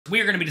we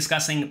are going to be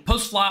discussing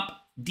post-flop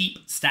deep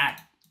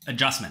stack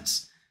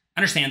adjustments.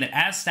 Understand that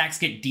as stacks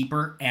get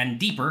deeper and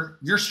deeper,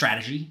 your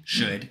strategy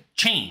should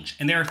change.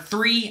 And there are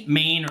three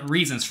main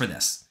reasons for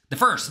this. The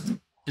first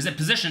is that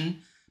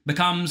position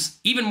becomes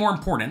even more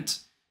important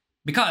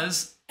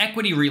because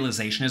equity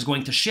realization is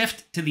going to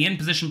shift to the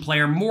in-position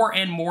player more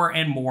and more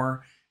and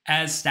more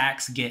as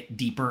stacks get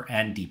deeper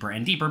and deeper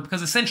and deeper,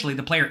 because essentially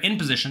the player in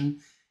position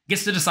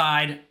gets to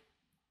decide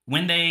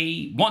when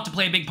they want to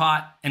play a big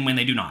pot and when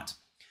they do not.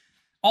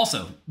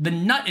 Also, the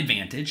nut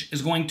advantage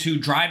is going to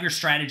drive your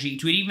strategy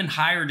to an even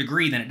higher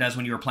degree than it does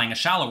when you are playing a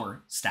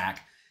shallower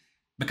stack,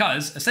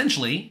 because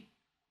essentially,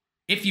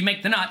 if you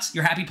make the nuts,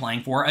 you're happy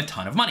playing for a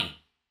ton of money,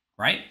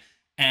 right?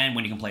 And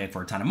when you can play it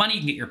for a ton of money, you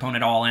can get your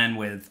opponent all in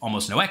with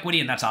almost no equity,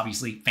 and that's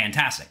obviously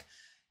fantastic.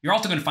 You're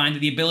also going to find that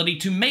the ability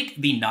to make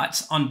the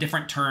nuts on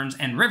different turns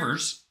and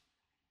rivers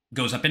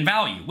goes up in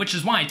value, which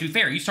is why, to be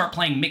fair, you start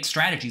playing mixed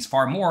strategies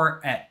far more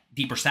at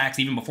deeper stacks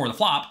even before the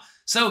flop,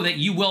 so that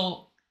you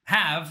will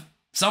have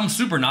some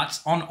super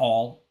nuts on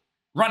all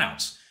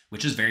runouts,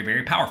 which is very,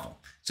 very powerful.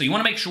 So you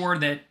want to make sure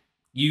that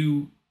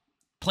you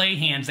play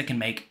hands that can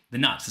make the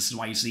nuts. This is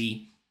why you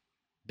see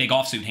big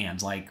offsuit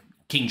hands like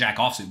King Jack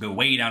offsuit go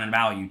way down in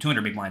value,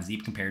 200 big blinds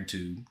deep compared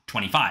to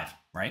 25,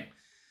 right?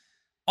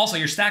 Also,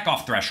 your stack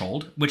off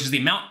threshold, which is the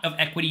amount of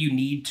equity you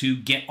need to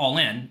get all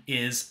in,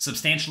 is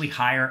substantially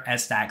higher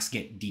as stacks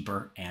get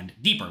deeper and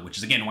deeper, which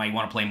is again why you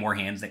want to play more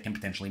hands that can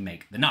potentially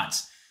make the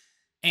nuts.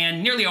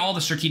 And nearly all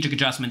the strategic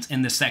adjustments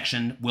in this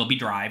section will be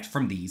derived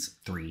from these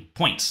 3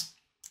 points.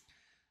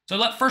 So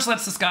first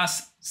let's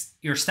discuss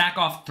your stack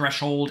off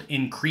threshold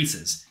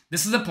increases.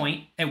 This is the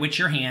point at which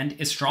your hand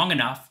is strong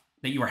enough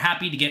that you are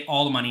happy to get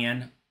all the money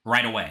in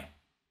right away.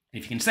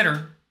 And if you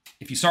consider,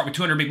 if you start with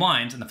 200 big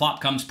blinds and the flop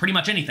comes pretty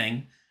much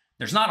anything,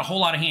 there's not a whole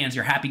lot of hands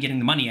you're happy getting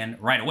the money in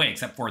right away,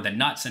 except for the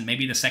nuts and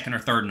maybe the second or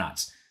third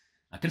nuts.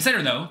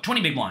 Consider though,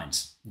 20 big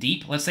blinds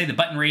deep. Let's say the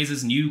button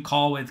raises and you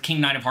call with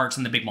King Knight of Hearts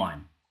in the big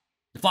blind.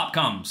 The flop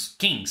comes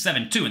King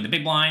 7-2 in the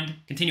big blind,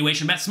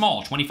 continuation bet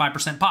small,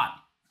 25% pot.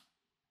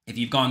 If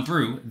you've gone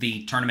through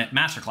the tournament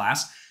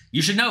masterclass,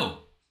 you should know.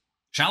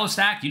 Shallow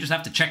stack, you just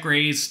have to check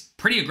raise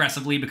pretty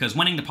aggressively because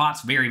winning the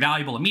pot's very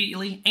valuable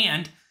immediately,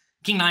 and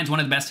King 9's one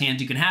of the best hands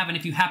you can have, and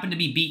if you happen to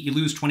be beat, you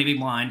lose 20 big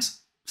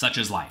blinds, such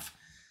is life.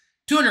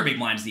 200 big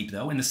blinds deep,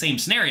 though, in the same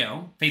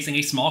scenario, facing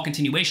a small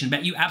continuation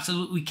bet, you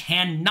absolutely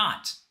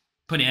cannot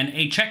put in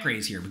a check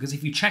raise here, because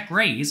if you check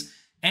raise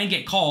and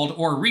get called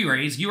or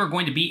re-raise, you are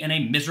going to be in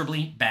a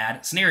miserably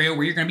bad scenario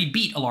where you're going to be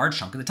beat a large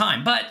chunk of the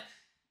time. But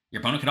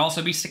your opponent could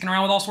also be sticking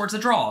around with all sorts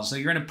of draws, so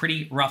you're in a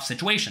pretty rough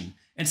situation.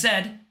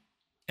 Instead,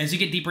 as you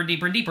get deeper and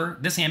deeper and deeper,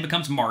 this hand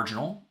becomes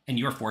marginal, and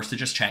you are forced to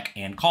just check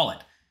and call it.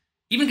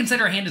 Even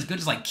consider a hand as good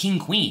as like King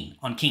Queen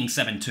on King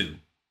 7-2.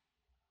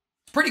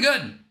 It's pretty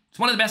good. It's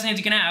one of the best hands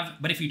you can have,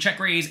 but if you check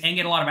raise and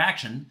get a lot of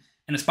action,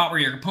 in a spot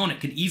where your opponent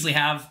could easily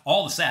have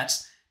all the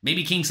sets,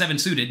 maybe King 7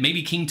 suited,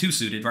 maybe King 2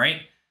 suited,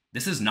 right?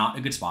 This is not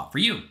a good spot for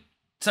you.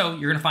 So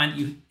you're going to find that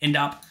you end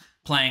up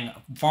playing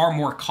far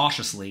more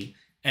cautiously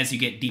as you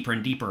get deeper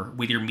and deeper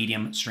with your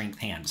medium strength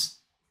hands.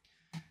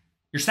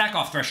 Your stack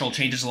off threshold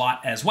changes a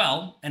lot as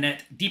well, and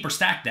at deeper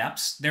stack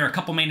depths, there are a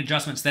couple main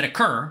adjustments that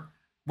occur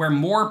where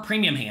more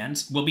premium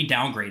hands will be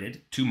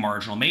downgraded to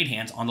marginal made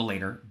hands on the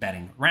later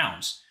betting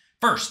rounds.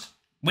 First,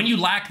 when you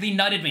lack the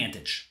nut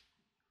advantage,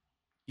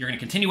 you're going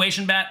to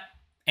continuation bet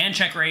and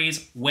check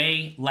raise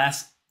way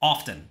less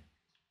often.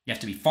 You have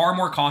to be far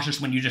more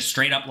cautious when you just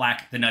straight up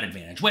lack the nut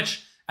advantage,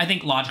 which I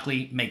think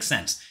logically makes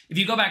sense. If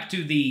you go back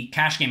to the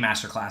cash game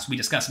masterclass, we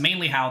discussed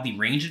mainly how the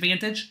range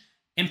advantage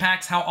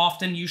impacts how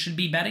often you should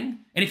be betting.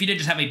 And if you did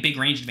just have a big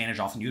range advantage,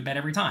 often you would bet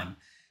every time.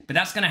 But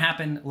that's going to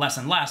happen less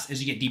and less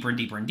as you get deeper and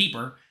deeper and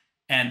deeper.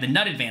 And the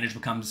nut advantage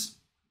becomes,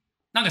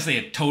 not going to say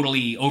a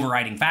totally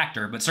overriding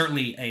factor, but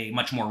certainly a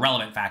much more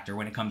relevant factor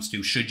when it comes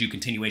to should you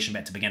continuation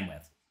bet to begin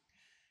with.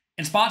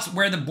 In spots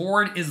where the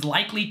board is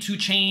likely to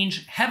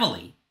change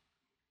heavily,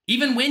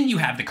 even when you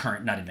have the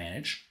current nut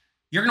advantage,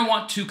 you're going to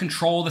want to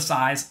control the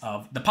size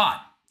of the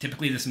pot.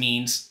 Typically, this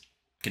means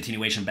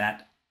continuation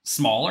bet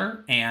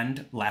smaller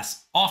and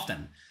less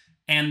often.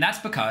 And that's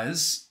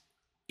because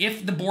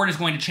if the board is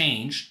going to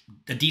change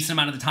a decent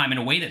amount of the time in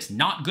a way that's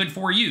not good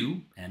for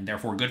you, and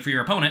therefore good for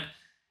your opponent,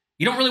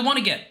 you don't really want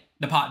to get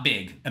the pot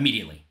big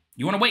immediately.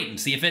 You want to wait and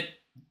see if it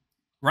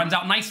runs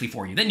out nicely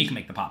for you. Then you can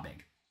make the pot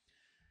big.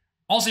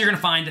 Also, you're going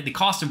to find that the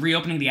cost of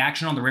reopening the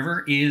action on the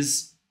river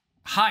is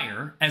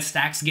higher as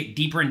stacks get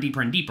deeper and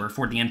deeper and deeper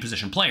for the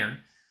in-position player,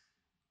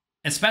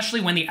 especially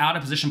when the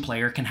out-of-position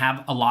player can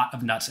have a lot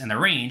of nuts in their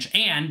range,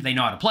 and they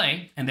know how to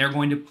play, and they're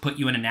going to put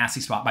you in a nasty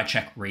spot by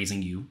check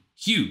raising you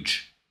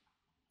huge.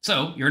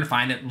 So you're going to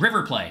find that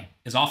river play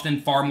is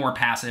often far more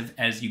passive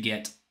as you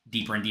get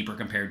deeper and deeper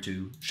compared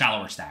to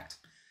shallower stacked.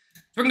 So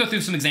we're going to go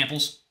through some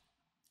examples.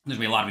 There's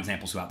going to be a lot of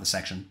examples throughout this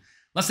section.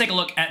 Let's take a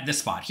look at this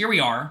spot. Here we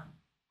are,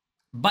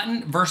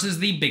 button versus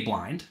the big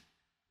blind.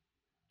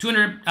 We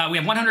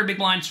have 100 big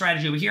blind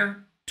strategy over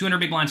here, 200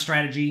 big blind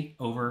strategy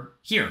over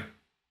here.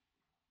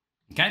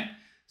 Okay,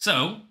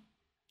 so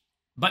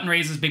Button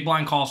raises, big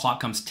blind calls, flop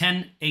comes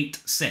 10,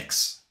 8,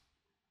 6.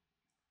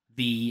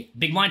 The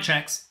big blind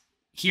checks.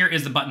 Here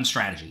is the button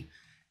strategy.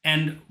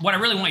 And what I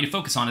really want you to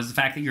focus on is the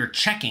fact that you're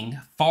checking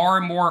far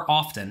more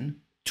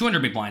often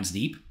 200 big blinds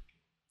deep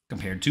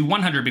compared to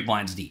 100 big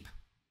blinds deep.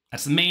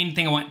 That's the main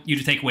thing I want you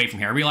to take away from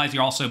here. I realize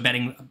you're also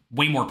betting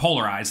way more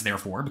polarized,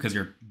 therefore, because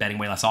you're betting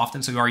way less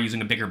often, so you are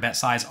using a bigger bet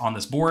size on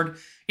this board,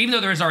 even though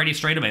there is already a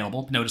straight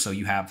available. Notice, though,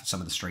 you have some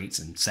of the straights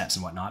and sets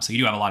and whatnot, so you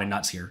do have a lot of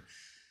nuts here.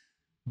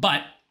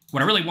 But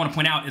what I really want to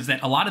point out is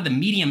that a lot of the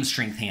medium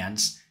strength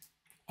hands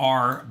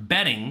are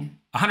betting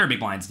 100 big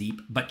blinds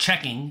deep, but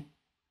checking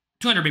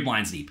 200 big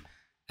blinds deep.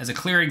 As a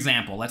clear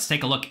example, let's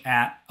take a look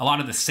at a lot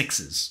of the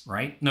sixes,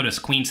 right? Notice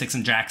Queen 6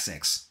 and Jack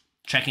 6.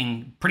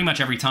 Checking pretty much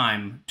every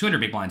time 200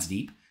 big blinds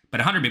deep, but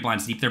 100 big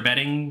blinds deep, they're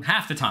betting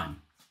half the time.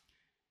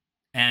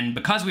 And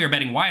because we are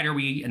betting wider,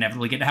 we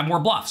inevitably get to have more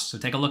bluffs. So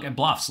take a look at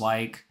bluffs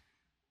like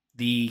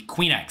the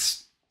Queen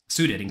X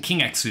suited and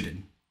King X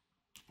suited,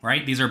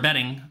 right? These are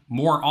betting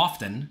more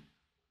often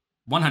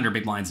 100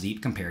 big blinds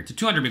deep compared to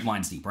 200 big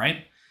blinds deep,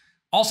 right?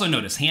 Also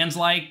notice hands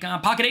like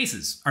pocket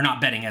aces are not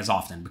betting as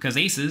often because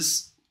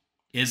aces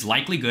is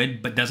likely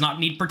good, but does not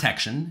need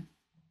protection,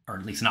 or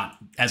at least not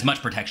as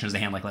much protection as a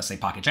hand like, let's say,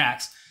 pocket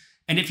jacks.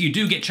 And if you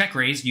do get check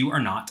raised, you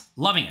are not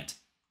loving it.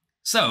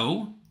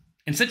 So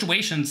in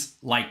situations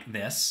like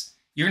this,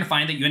 you're going to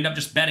find that you end up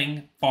just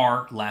betting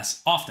far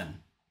less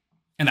often.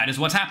 And that is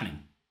what's happening.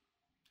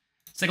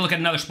 Let's take a look at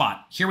another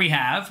spot. Here we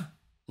have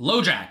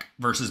low jack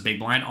versus big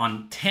blind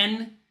on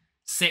 10,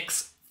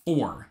 6,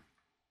 4.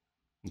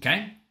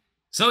 Okay?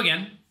 So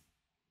again,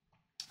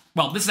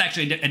 well, this is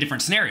actually a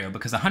different scenario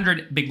because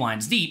 100 big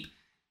blinds deep,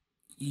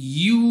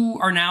 you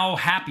are now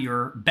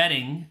happier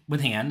betting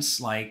with hands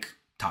like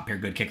top pair,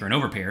 good kicker, and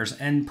overpairs,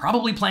 and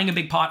probably playing a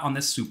big pot on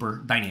this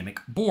super dynamic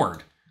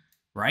board,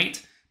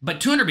 right? But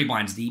 200 big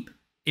blinds deep,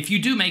 if you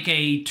do make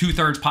a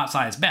 2/3 pot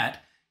size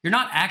bet, you're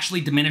not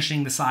actually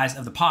diminishing the size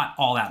of the pot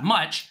all that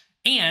much.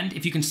 And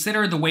if you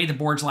consider the way the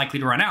board's likely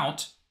to run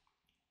out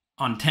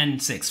on 10,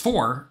 6,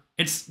 4,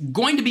 it's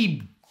going to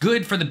be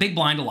good for the big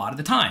blind a lot of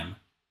the time,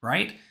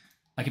 right?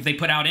 Like if they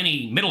put out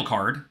any middle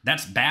card,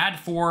 that's bad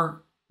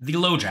for the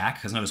low jack,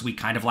 because notice we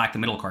kind of lack the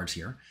middle cards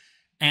here.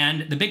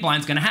 And the big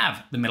blind's going to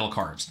have the middle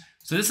cards.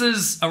 So this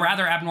is a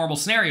rather abnormal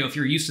scenario if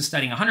you're used to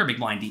studying 100 big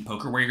blind deep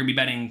poker, where you're going to be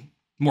betting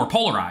more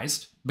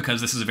polarized,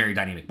 because this is a very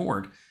dynamic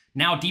board.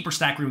 Now deeper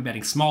stack, we're going to be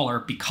betting smaller,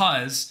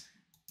 because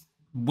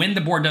when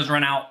the board does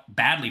run out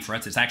badly for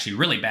us, it's actually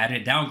really bad,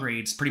 and it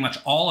downgrades pretty much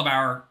all of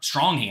our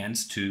strong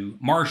hands to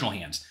marginal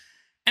hands.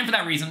 And for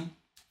that reason,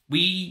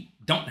 we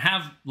don't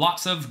have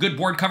lots of good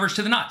board coverage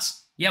to the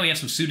nuts. Yeah, we have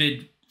some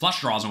suited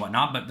flush draws and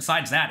whatnot, but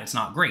besides that, it's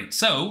not great.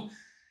 So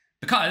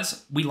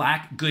because we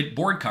lack good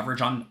board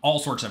coverage on all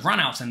sorts of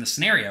runouts in this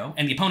scenario,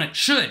 and the opponent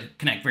should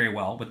connect very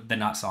well with the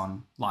nuts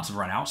on lots of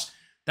runouts,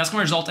 that's going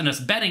to result in us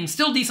betting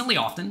still decently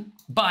often,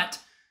 but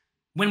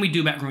when we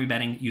do bet, we're going to be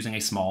betting using a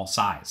small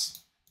size.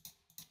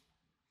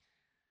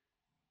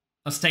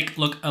 Let's take a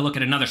look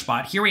at another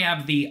spot. Here we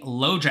have the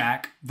low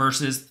jack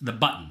versus the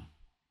button.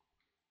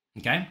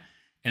 Okay?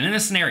 And in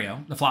this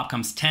scenario, the flop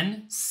comes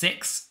 10,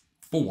 6,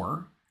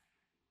 4.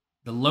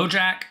 The low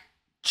jack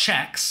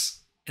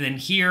checks, and then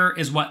here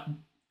is what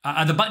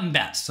the button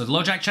bets. So the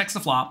low jack checks the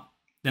flop,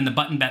 then the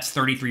button bets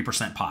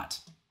 33% pot.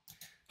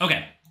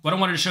 Okay, what I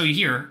wanted to show you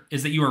here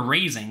is that you are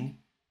raising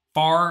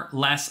far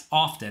less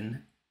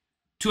often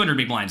 200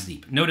 big blinds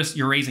deep. Notice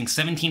you're raising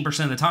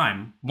 17% of the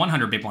time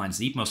 100 big blinds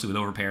deep, mostly with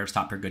overpairs,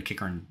 top pair, good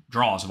kicker, and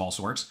draws of all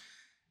sorts.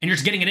 And you're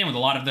just getting it in with a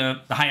lot of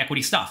the high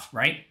equity stuff,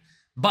 right?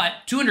 But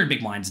 200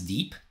 big blinds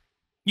deep,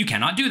 you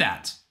cannot do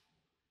that,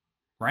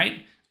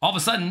 right? All of a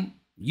sudden,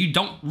 you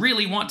don't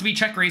really want to be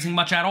check raising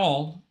much at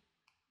all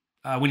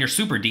when you're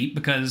super deep,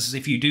 because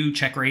if you do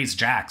check raise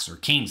jacks or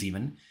kings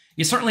even,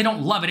 you certainly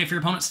don't love it if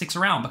your opponent sticks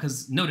around,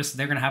 because notice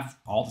they're going to have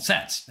all the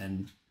sets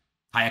and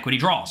high equity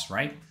draws,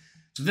 right?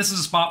 So this is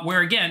a spot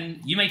where,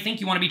 again, you may think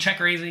you want to be check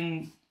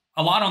raising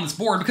a lot on this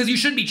board, because you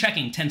should be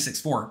checking 10,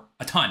 6, 4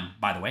 a ton,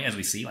 by the way, as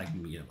we see. Like,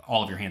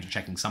 all of your hands are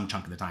checking some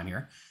chunk of the time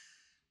here.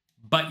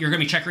 But you're going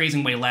to be check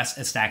raising way less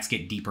as stacks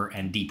get deeper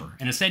and deeper.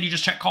 And instead, you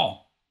just check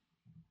call.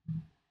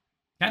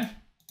 Okay?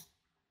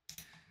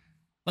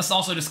 Let's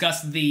also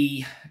discuss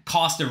the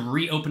cost of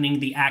reopening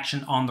the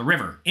action on the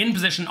river. In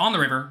position on the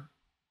river,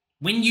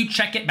 when you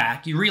check it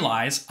back, you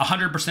realize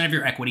 100% of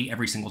your equity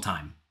every single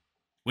time,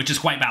 which is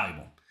quite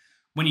valuable.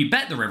 When you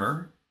bet the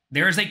river,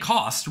 there is a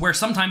cost where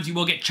sometimes you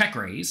will get check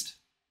raised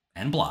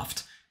and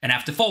bluffed and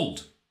have to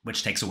fold,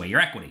 which takes away your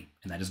equity,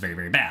 and that is very,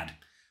 very bad.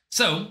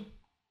 So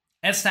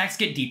as stacks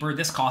get deeper,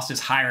 this cost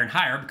is higher and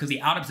higher because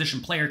the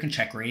out-of-position player can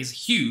check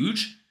raise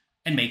huge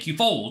and make you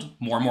fold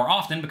more and more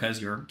often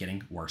because you're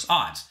getting worse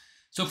odds.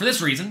 So for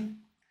this reason,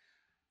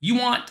 you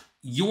want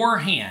your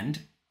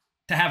hand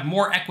to have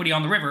more equity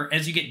on the river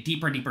as you get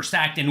deeper and deeper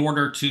stacked in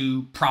order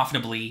to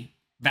profitably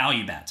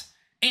value bet.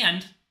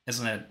 And as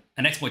an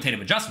exploitative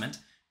adjustment,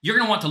 you're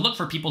going to want to look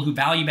for people who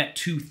value bet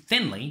too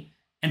thinly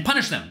and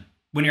punish them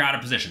when you're out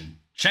of position.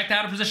 Check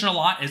out of position a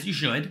lot, as you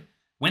should.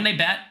 When they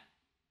bet,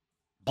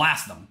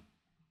 blast them.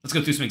 Let's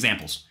go through some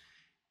examples.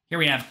 Here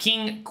we have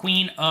king,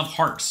 queen of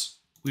hearts.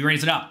 We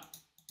raise it up.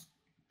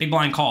 Big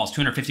blind calls,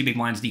 250 big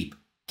blinds deep.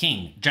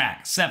 King,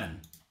 jack,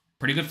 7.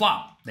 Pretty good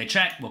flop. They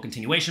check. We'll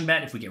continuation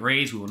bet. If we get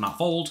raised, we will not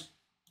fold.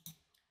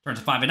 Turns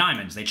to 5 of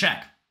diamonds. They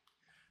check.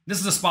 This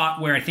is a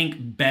spot where I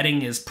think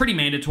betting is pretty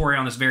mandatory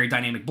on this very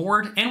dynamic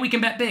board, and we can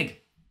bet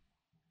big.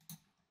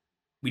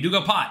 We do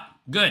go pot.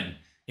 Good.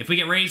 If we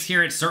get raised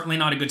here, it's certainly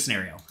not a good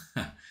scenario.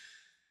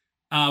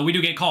 We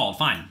do get called.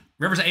 Fine.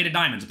 River's at 8 of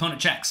diamonds. Opponent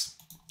checks.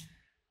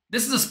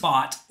 This is a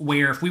spot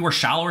where if we were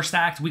shallower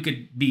stacked, we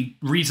could be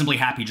reasonably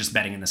happy just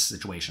betting in this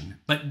situation.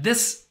 But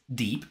this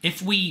deep,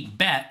 if we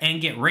bet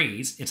and get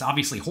raised, it's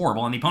obviously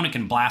horrible, and the opponent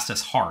can blast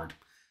us hard.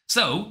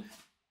 So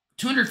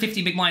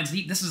 250 big blinds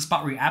deep, this is a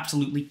spot where you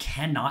absolutely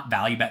cannot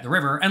value bet the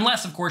river,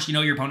 unless, of course, you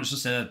know your opponent's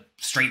just a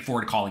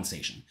straightforward calling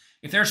station.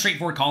 If they're a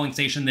straightforward calling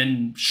station,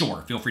 then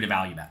sure, feel free to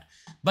value bet.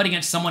 But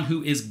against someone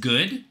who is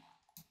good,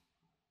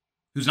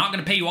 who's not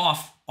going to pay you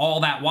off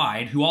all that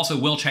wide, who also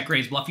will check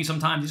raise bluff you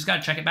sometimes, you just got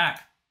to check it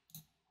back.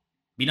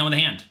 Be done with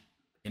the hand.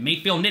 It may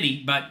feel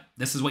nitty, but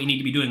this is what you need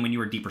to be doing when you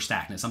are deeper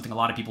stacked, and it's something a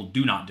lot of people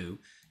do not do.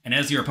 And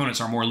as your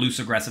opponents are more loose,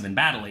 aggressive, and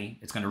battly,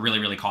 it's going to really,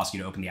 really cost you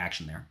to open the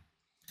action there.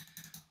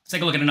 Let's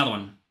take a look at another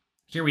one.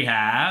 Here we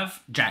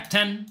have jack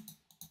 10.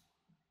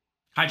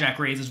 Hijack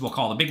raises, we'll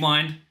call the big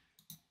blind.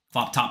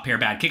 Flop top pair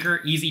bad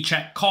kicker, easy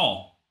check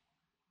call.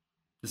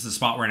 This is a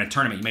spot where in a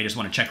tournament you may just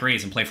want to check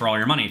raise and play for all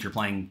your money if you're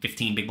playing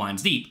 15 big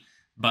blinds deep,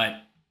 but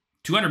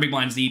 200 big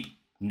blinds deep,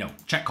 no,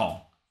 check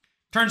call.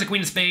 Turns a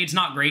queen of spades,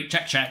 not great,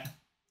 check, check.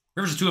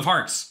 River's a 2 of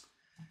hearts.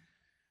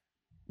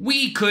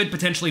 We could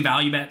potentially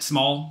value bet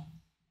small.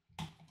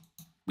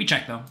 We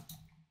check though.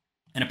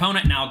 An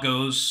opponent now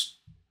goes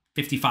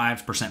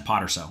 55%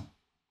 pot or so,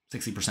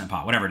 60%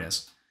 pot, whatever it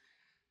is.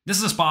 This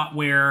is a spot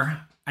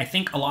where I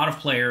think a lot of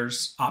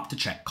players opt to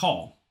check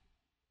call.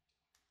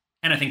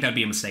 And I think that would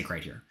be a mistake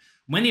right here.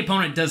 When the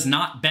opponent does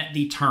not bet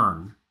the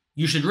turn,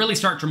 you should really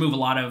start to remove a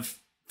lot of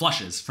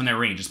flushes from their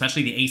range,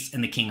 especially the ace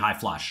and the king high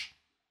flush.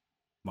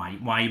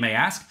 Why, you may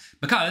ask?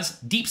 Because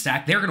deep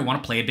stack, they're going to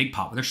want to play a big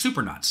pot with their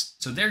super nuts.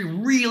 So they're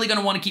really going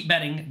to want to keep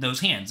betting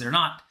those hands. They're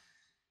not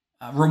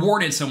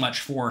rewarded so much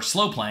for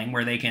slow playing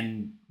where they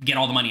can get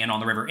all the money in on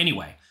the river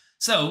anyway.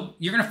 So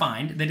you're going to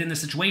find that in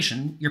this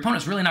situation, your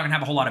opponent's really not going to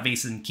have a whole lot of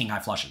ace and king high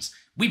flushes.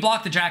 We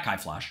block the jack high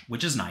flush,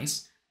 which is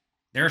nice.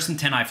 There are some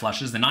 10 high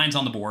flushes, the 9's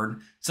on the board.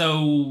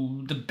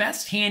 So the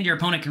best hand your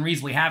opponent can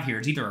reasonably have here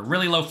is either a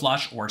really low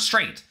flush or a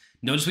straight.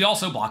 Notice we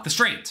also block the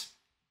straight.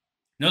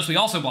 Notice we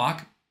also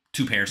block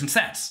 2 pairs and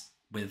sets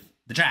with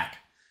the jack.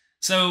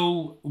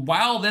 So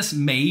while this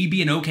may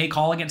be an okay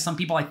call against some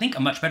people, I think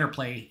a much better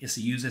play is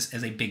to use this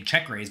as a big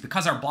check raise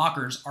because our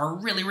blockers are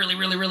really, really,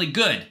 really, really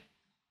good.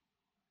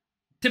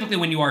 Typically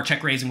when you are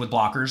check raising with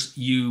blockers,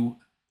 you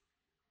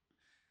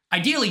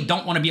ideally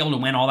don't want to be able to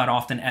win all that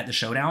often at the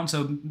showdown.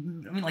 So, I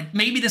mean, like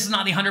maybe this is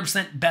not the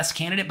 100% best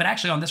candidate, but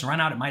actually on this run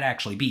out, it might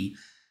actually be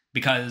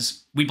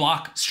because we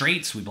block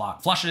straights, we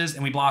block flushes,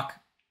 and we block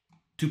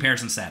 2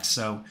 pairs and sets.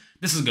 So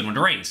this is a good one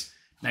to raise.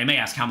 Now you may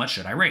ask, how much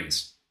should I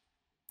raise?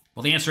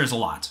 Well, the answer is a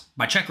lot.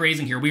 By check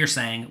raising here, we are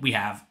saying we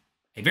have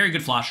a very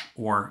good flush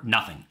or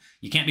nothing.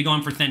 You can't be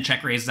going for thin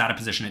check raises out of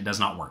position. It does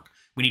not work.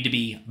 We need to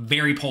be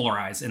very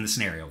polarized in the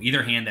scenario.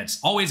 Either a hand that's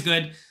always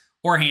good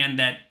or a hand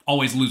that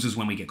always loses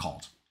when we get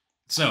called.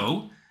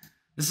 So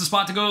this is a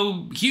spot to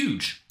go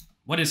huge.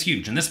 What is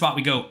huge? In this spot,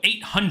 we go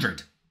 800.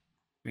 What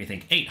do you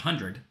think?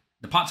 800.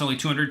 The pot's only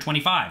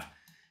 225.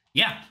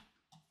 Yeah.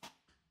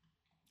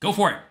 Go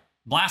for it.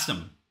 Blast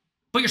them.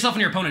 Put yourself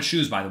in your opponent's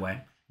shoes, by the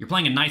way. You're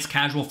playing a nice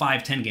casual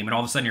 5-10 game, and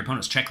all of a sudden your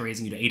opponent's check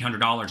raising you to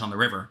 $800 on the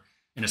river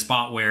in a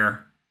spot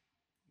where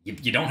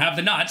you don't have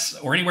the nuts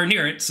or anywhere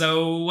near it.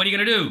 So what are you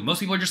going to do? Most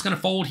people are just going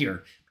to fold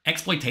here.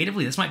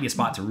 Exploitatively, this might be a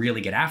spot to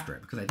really get after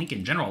it because I think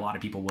in general, a lot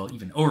of people will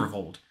even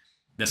overfold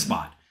this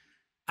spot.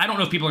 I don't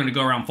know if people are going to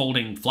go around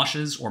folding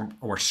flushes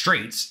or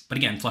straights, but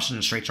again, flushes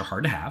and straights are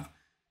hard to have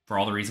for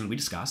all the reasons we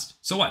discussed.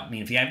 So what? I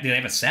mean, if they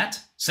have a set,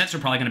 sets are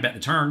probably going to bet the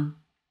turn.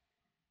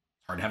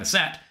 Hard to have a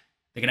set.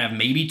 They could have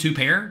maybe 2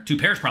 pair. 2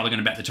 pairs probably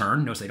going to bet the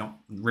turn. Notice they don't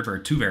river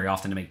 2 very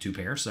often to make 2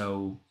 pair.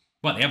 So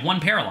what? They have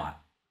 1 pair a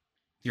lot.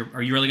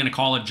 Are you really going to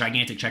call a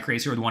gigantic check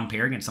raise here with 1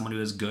 pair against someone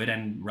who is good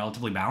and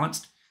relatively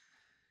balanced?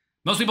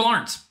 Most people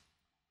aren't.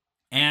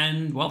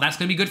 And, well, that's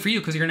going to be good for you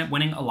because you're going to end up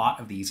winning a lot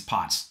of these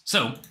pots.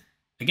 So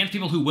against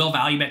people who will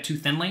value bet too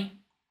thinly,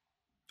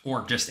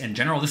 or just in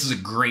general, this is a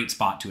great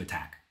spot to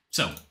attack.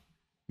 So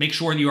make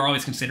sure that you are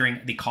always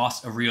considering the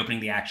cost of reopening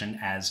the action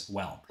as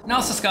well. Now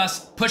let's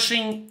discuss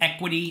pushing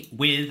equity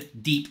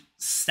with deep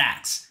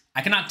stacks.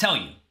 I cannot tell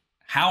you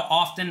how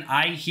often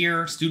I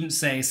hear students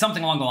say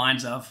something along the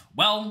lines of,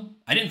 well,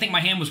 I didn't think my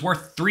hand was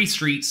worth 3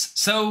 streets,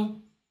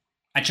 so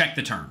I checked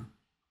the turn.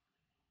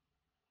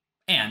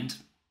 And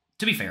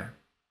to be fair,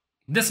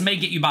 this may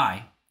get you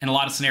by in a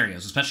lot of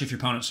scenarios, especially if your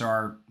opponents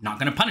are not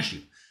going to punish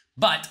you.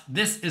 But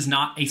this is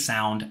not a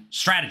sound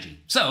strategy.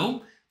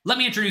 So let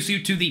me introduce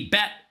you to the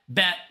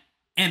bet,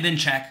 and then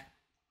check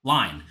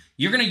line.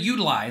 You're going to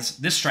utilize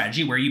this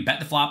strategy where you bet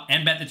the flop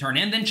and bet the turn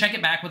and then check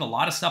it back with a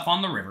lot of stuff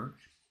on the river.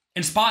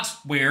 in spots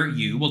where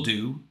you will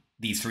do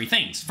these three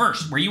things.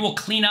 First, where you will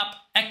clean up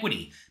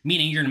equity,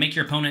 meaning you're going to make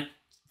your opponent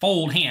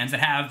fold hands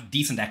that have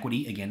decent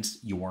equity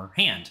against your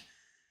hand.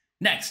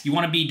 Next, you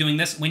want to be doing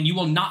this when you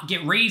will not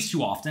get raised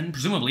too often,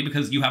 presumably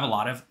because you have a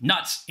lot of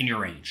nuts in your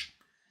range.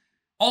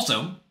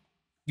 Also,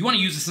 you want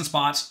to use this in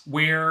spots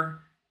where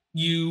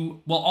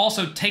you will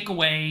also take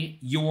away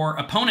your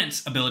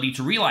opponent's ability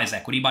to realize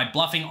equity by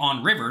bluffing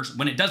on rivers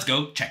when it does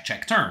go check,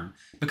 check, turn.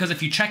 Because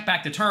if you check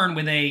back the turn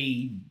with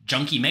a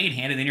junky made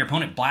hand and then your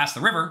opponent blasts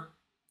the river,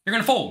 you're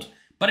going to fold.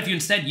 But if you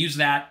instead use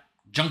that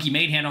junky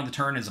made hand on the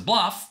turn as a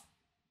bluff,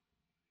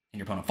 and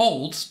your opponent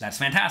folds, that's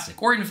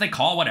fantastic. Or even if they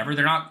call, whatever,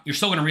 you're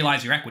still going to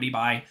realize your equity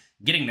by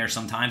getting there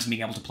sometimes and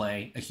being able to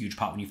play a huge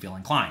pot when you feel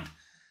inclined.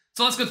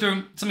 So let's go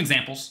through some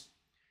examples.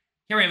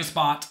 Here we have a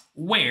spot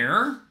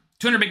where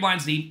 200 big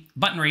blinds deep,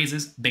 button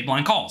raises, big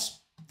blind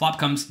calls. Flop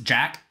comes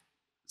Jack,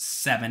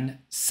 7,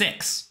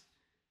 6.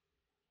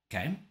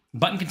 Okay.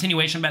 Button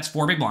continuation bets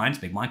 4 big blinds,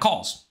 big blind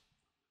calls.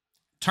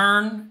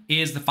 Turn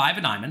is the 5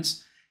 of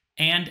diamonds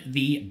and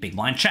the big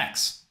blind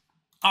checks.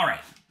 All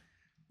right.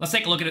 Let's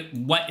take a look at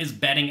what is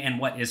betting and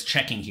what is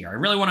checking here. I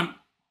really want to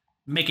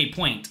make a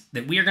point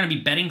that we are going to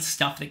be betting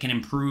stuff that can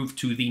improve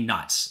to the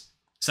nuts.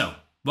 So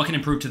what can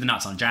improve to the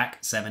nuts on Jack,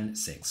 7,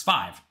 6,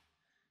 5?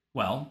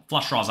 Well,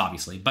 flush draws,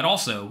 obviously, but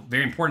also,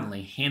 very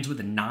importantly, hands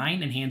with a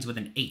 9 and hands with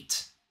an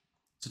 8.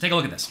 So take a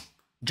look at this.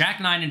 Jack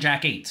 9 and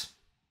Jack 8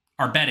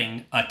 are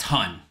betting a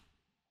ton,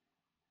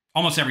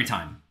 almost every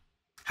time.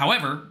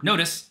 However,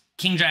 notice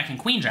King Jack and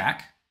Queen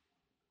Jack,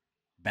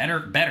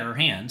 better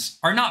hands,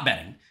 are not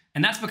betting.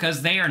 And that's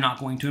because they are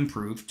not going to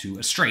improve to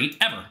a straight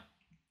ever,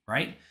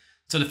 right?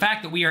 So the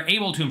fact that we are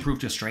able to improve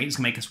to a straight is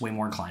going to make us way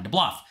more inclined to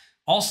bluff.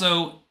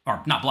 Also,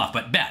 or not bluff,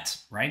 but bet,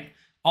 right?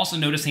 Also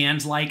notice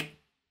hands like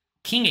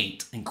King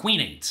 8 and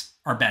Queen 8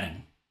 are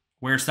betting,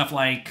 where stuff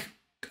like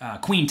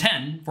Queen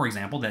 10, for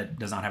example, that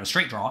does not have a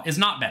straight draw, is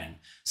not betting.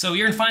 So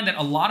you're going to find that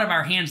a lot of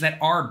our hands that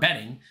are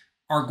betting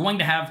are going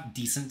to have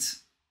decent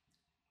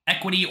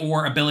equity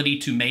or ability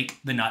to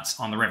make the nuts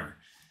on the river.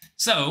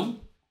 So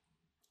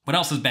what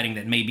else is betting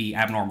that may be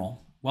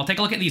abnormal? Well, take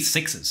a look at these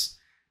 6s.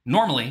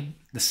 Normally,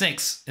 the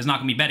 6 is not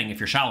going to be betting if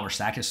you're shallower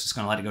stack. It's just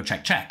going to let it go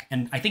check, check.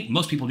 And I think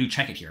most people do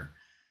check it here.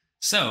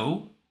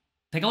 So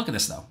take a look at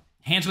this, though.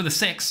 Hands with a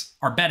 6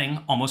 are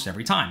betting almost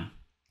every time.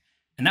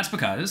 And that's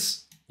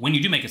because when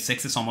you do make a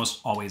 6, it's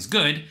almost always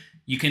good.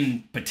 You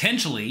can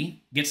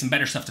potentially get some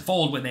better stuff to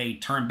fold with a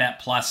turn bet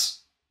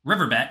plus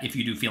river bet if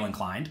you do feel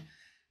inclined.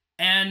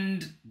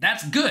 And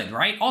that's good,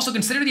 right? Also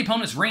consider the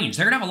opponent's range.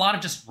 They're going to have a lot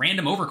of just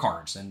random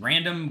overcards and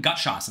random gut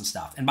shots and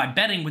stuff. And by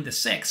betting with the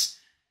 6,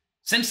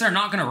 since they're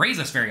not going to raise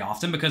us very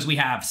often because we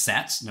have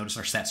sets, notice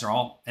our sets are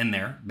all in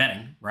there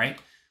betting, right?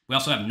 We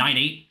also have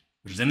 9-8,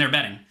 which is in there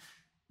betting.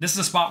 This is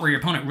a spot where your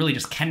opponent really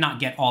just cannot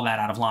get all that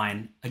out of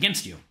line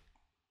against you.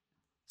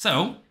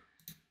 So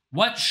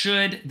what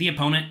should the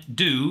opponent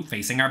do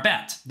facing our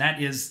bet?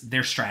 That is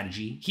their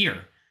strategy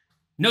here.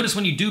 Notice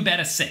when you do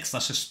bet a 6,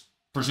 let's just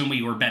presume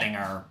we were betting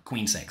our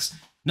Queen 6.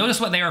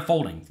 Notice what they are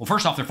folding. Well,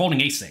 first off, they're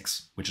folding Ace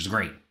 6, which is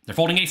great. They're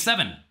folding Ace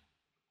 7.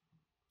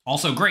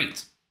 Also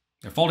great.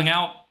 They're folding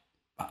out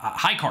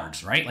high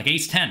cards, right? Like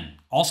Ace 10.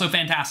 Also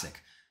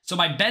fantastic. So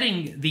by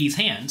betting these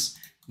hands,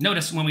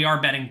 notice when we are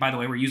betting, by the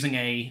way, we're using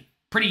a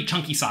pretty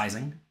chunky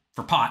sizing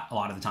for pot a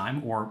lot of the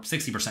time, or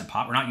 60%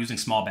 pot. We're not using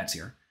small bets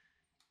here.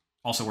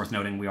 Also worth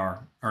noting we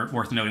are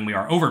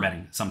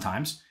overbetting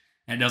sometimes.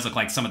 And it does look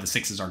like some of the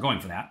 6s are going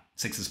for that.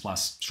 6s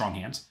plus strong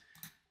hands.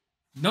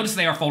 Notice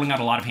they are folding out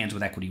a lot of hands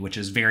with equity, which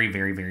is very,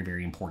 very, very,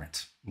 very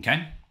important,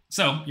 okay?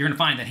 So you're going to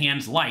find that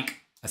hands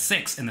like a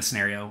 6 in this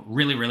scenario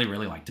really, really,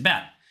 really like to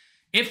bet.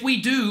 If we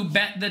do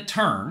bet the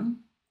turn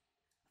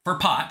for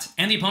pot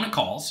and the opponent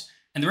calls,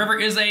 and the river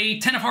is a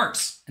 10 of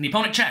hearts, and the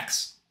opponent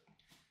checks,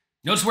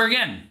 notice we're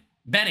again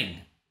betting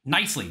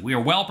nicely. We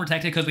are well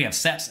protected because we have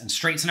sets and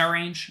straights in our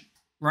range,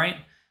 right?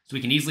 So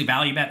we can easily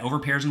value bet over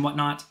pairs and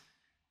whatnot.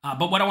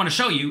 But what I want to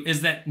show you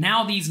is that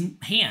now these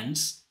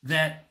hands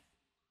that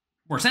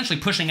we're essentially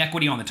pushing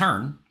equity on the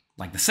turn,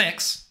 like the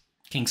 6,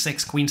 King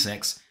 6, Queen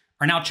 6,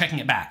 are now checking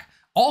it back.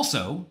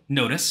 Also,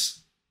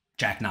 notice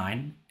Jack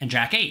 9 and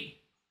Jack 8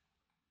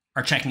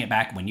 are checking it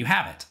back when you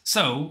have it.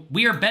 So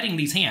we are betting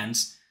these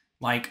hands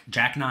like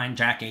Jack 9,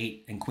 Jack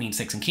 8, and Queen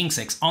 6 and King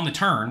 6 on the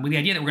turn with the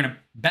idea that we're going to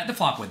bet the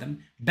flop with them,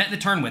 bet the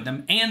turn with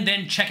them, and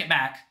then check it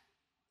back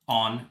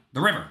on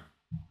the river.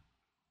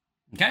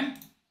 Okay?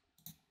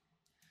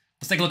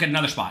 Let's take a look at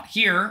another spot.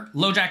 Here,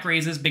 low jack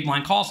raises, big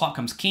blind calls, flop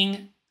comes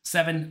King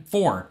 7,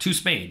 4, 2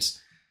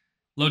 spades.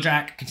 Low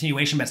jack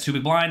continuation bets 2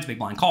 big blinds, big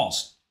blind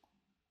calls.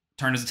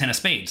 Turn is a 10 of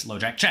spades, low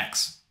jack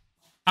checks.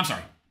 I'm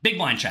sorry, big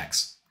blind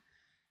checks.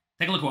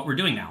 Take a look at what we're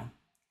doing now.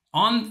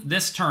 On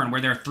this turn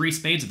where there are 3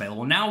 spades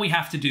available, now we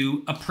have to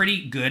do a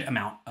pretty good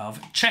amount of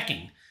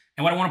checking.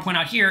 And what I want to point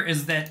out here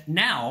is that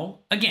now,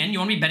 again, you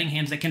want to be betting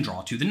hands that can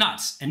draw to the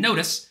nuts. And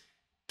notice,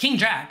 King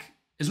Jack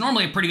is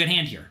normally a pretty good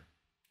hand here.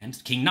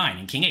 And King 9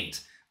 and King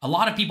 8. A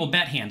lot of people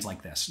bet hands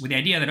like this with the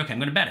idea that, okay, I'm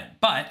going to bet it.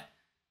 But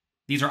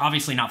these are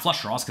obviously not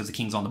flush draws because the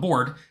king's on the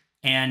board.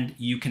 and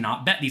you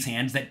cannot bet these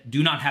hands that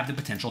do not have the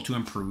potential to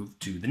improve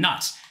to the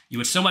nuts. You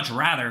would so much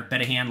rather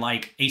bet a hand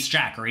like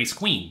ace-jack or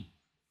ace-queen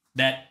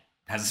that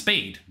has a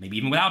spade, maybe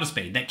even without a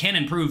spade, that can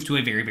improve to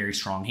a very, very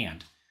strong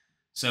hand.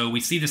 So we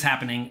see this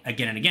happening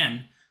again and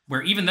again,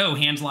 where even though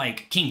hands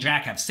like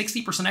king-jack have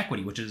 60%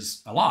 equity, which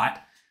is a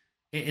lot,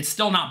 it's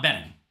still not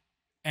betting.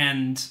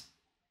 And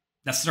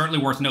that's certainly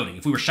worth noting.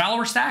 If we were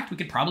shallower stacked, we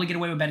could probably get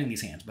away with betting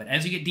these hands. But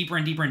as you get deeper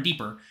and deeper and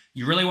deeper,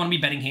 you really want to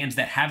be betting hands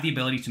that have the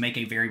ability to make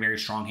a very, very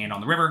strong hand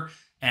on the river.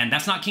 And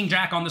that's not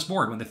king-jack on this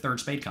board when the third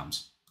spade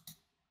comes.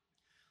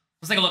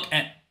 Let's take a look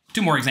at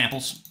two more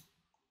examples.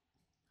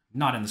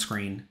 Not in the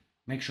screen.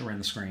 Make sure we're in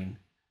the screen.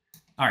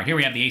 All right, here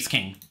we have the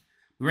ace-king.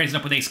 We raise it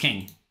up with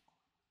ace-king.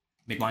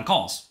 Big blind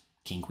calls.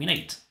 King, queen,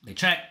 8. They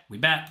check. We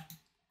bet.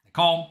 They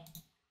call.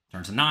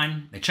 Turns to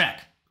 9. They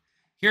check.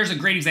 Here's a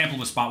great example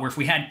of a spot where if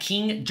we had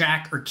king,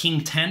 jack, or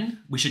king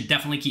 10, we should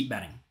definitely keep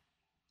betting.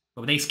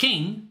 But with ace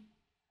king,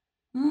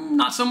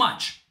 not so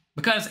much,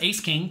 because ace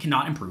king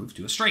cannot improve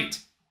to a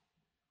straight.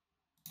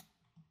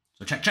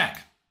 So check,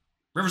 check.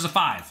 River's a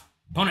 5.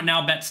 Opponent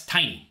now bets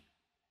tiny.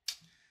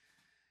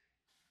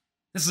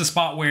 This is a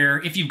spot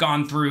where if you've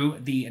gone through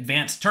the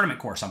advanced tournament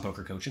course on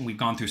Poker Coaching, we've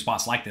gone through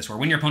spots like this where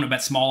when your opponent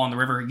bets small on the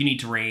river, you need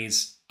to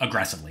raise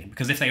aggressively.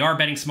 Because if they are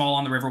betting small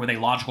on the river with a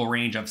logical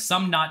range of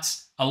some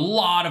nuts, a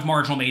lot of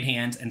marginal made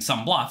hands, and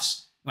some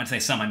bluffs, when I say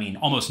some, I mean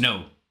almost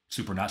no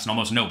super nuts and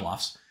almost no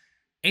bluffs,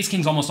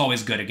 ace-king's almost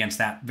always good against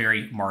that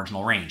very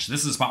marginal range. So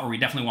this is a spot where we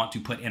definitely want to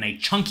put in a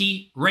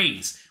chunky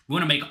raise. We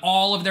want to make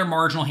all of their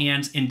marginal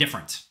hands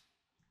indifferent.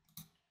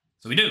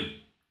 So we do.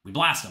 We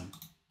blast them.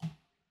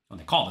 When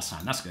they call this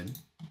time, that's good.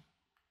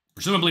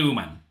 Presumably we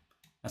win.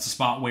 That's a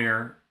spot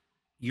where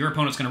your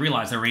opponent's going to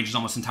realize their range is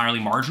almost entirely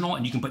marginal,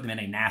 and you can put them in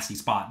a nasty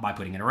spot by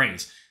putting in a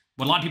raise.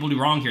 What a lot of people do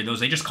wrong here, though, is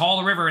they just call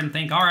the river and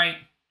think, all right,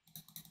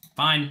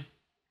 fine, and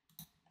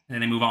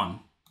then they move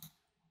on.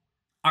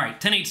 All right,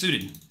 10-8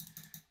 suited.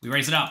 We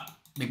raise it up.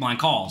 Big blind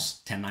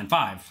calls.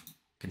 10-9-5.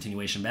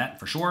 Continuation bet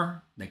for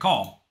sure. They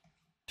call.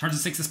 Turns to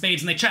 6 of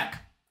spades, and they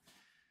check.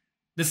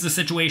 This is a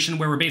situation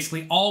where we're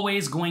basically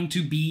always going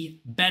to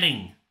be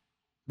betting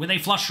with a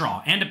flush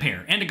draw and a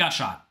pair and a gut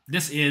shot.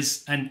 This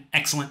is an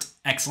excellent,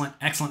 excellent,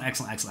 excellent,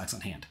 excellent, excellent,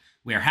 excellent hand.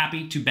 We are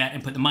happy to bet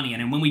and put the money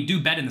in. And when we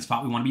do bet in this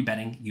spot, we want to be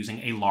betting using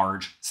a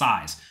large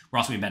size. We're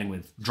also going to be betting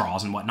with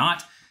draws and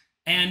whatnot.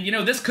 And, you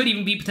know, this could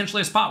even be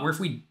potentially a spot where if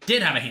we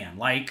did have a hand,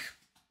 like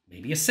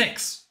maybe a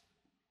 6,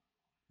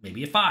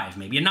 maybe a 5,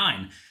 maybe a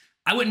 9,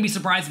 I wouldn't be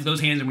surprised if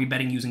those hands are going to be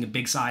betting using a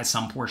big size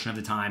some portion of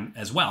the time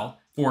as well,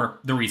 for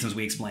the reasons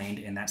we explained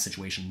in that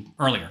situation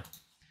earlier.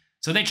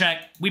 So they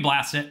check, we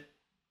blast it,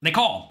 they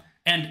call.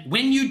 And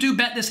when you do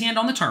bet this hand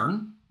on the turn,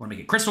 I want to make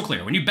it crystal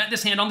clear, when you bet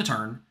this hand on the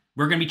turn,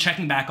 we're going to be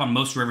checking back on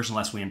most rivers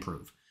unless we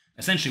improve.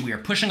 Essentially, we are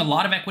pushing a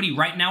lot of equity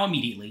right now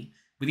immediately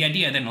with the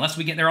idea that unless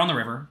we get there on the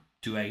river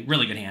to a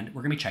really good hand,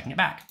 we're going to be checking it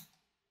back.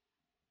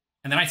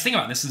 And the nice thing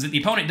about this is that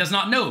the opponent does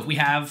not know if we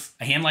have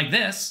a hand like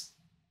this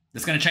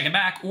that's going to check it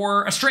back,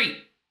 or a straight,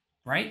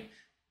 right?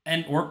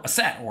 Or a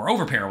set, or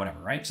overpair, or whatever,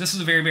 right? So this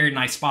is a very, very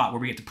nice spot where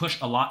we get to push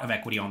a lot of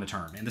equity on the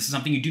turn. And this is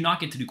something you do not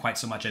get to do quite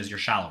so much as you're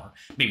shallower.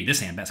 Maybe this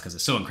hand best because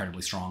it's so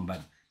incredibly strong,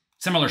 but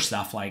similar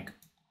stuff like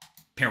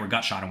pair with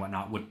gut shot and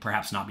whatnot would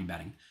perhaps not be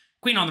betting.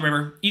 Queen on the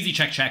river, easy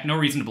check, check, no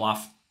reason to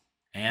bluff.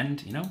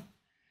 And, you know,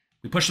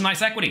 we push some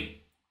nice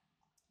equity.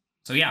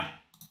 So yeah,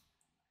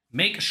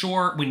 make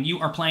sure when you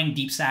are playing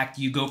deep stacked,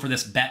 you go for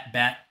this bet,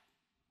 bet,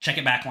 check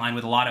it back line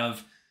with a lot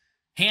of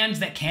hands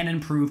that can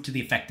improve to the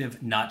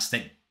effective nuts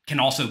that can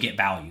also get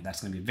value.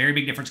 That's going to be a very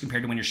big difference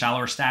compared to when you're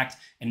shallower stacked,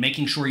 and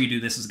making sure you do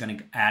this is going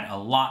to add a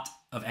lot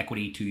of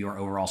equity to your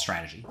overall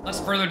strategy. Let's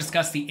further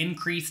discuss the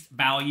increased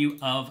value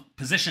of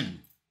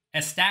position.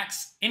 As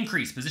stacks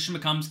increase, position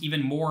becomes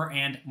even more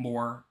and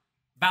more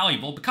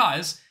valuable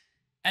because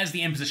as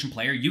the in position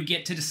player, you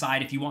get to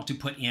decide if you want to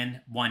put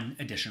in one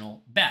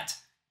additional bet.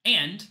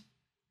 And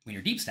when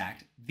you're deep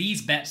stacked,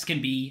 these bets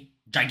can be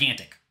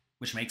gigantic,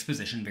 which makes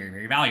position very,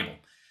 very valuable.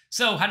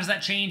 So how does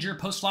that change your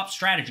post-flop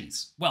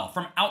strategies? Well,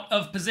 from out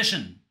of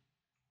position,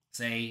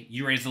 say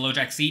you raise the low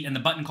jack seat and the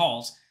button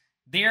calls,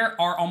 there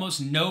are almost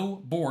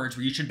no boards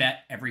where you should bet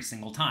every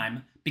single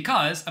time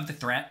because of the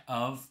threat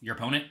of your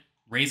opponent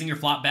raising your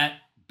flop bet,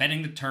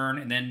 betting the turn,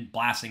 and then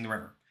blasting the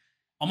river.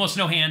 Almost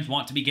no hands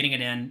want to be getting it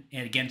in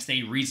against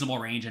a reasonable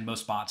range in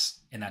most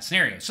spots in that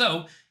scenario.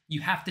 So you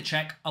have to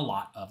check a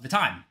lot of the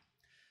time.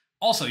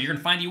 Also, you're going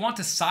to find you want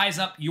to size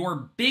up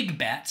your big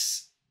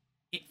bets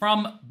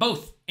from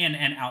both in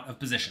and out of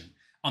position.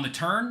 On the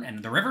turn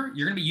and the river,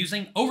 you're going to be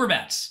using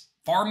overbets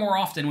far more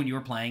often when you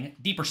are playing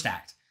deeper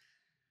stacked.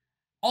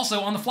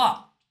 Also on the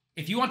flop,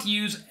 if you want to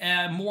use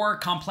a more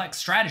complex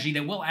strategy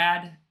that will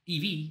add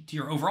EV to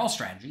your overall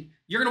strategy,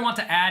 you're going to want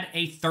to add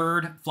a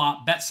third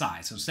flop bet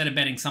size. So instead of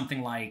betting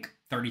something like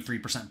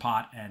 33%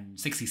 pot and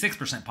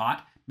 66%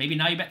 pot, maybe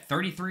now you bet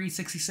 33,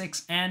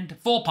 66, and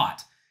full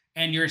pot.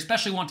 And you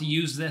especially want to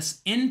use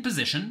this in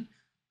position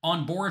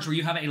on boards where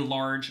you have a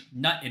large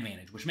nut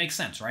advantage, which makes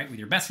sense, right? With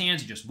your best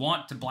hands, you just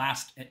want to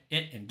blast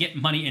it and get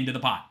money into the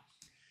pot.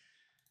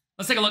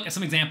 Let's take a look at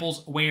some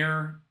examples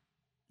where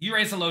You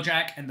raise the low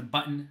jack and the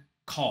button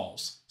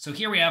calls. So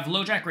here we have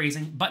low jack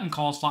raising, button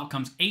calls, flop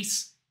comes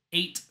ace,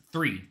 8,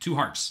 3, 2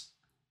 hearts.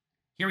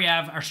 Here we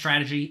have our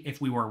strategy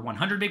if we were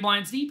 100 big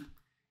blinds deep,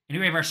 and here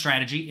we have our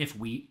strategy if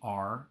we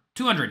are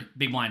 200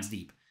 big blinds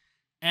deep.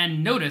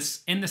 And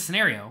notice in this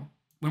scenario,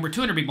 when we're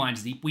 200 big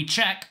blinds deep, we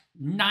check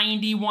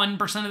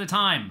 91% of the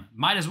time.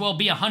 Might as well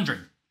be 100.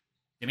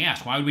 Let me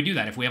ask, why would we do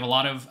that if we have a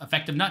lot of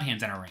effective nut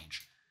hands in our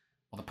range?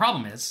 Well, the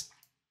problem is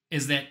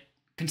that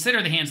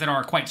consider the hands that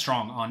are quite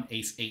strong on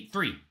ace, 8,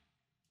 3.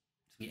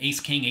 Ace,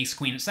 king, ace,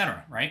 queen,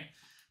 etc., right?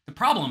 The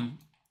problem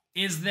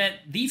is that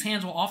these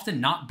hands will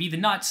often not be the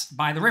nuts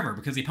by the river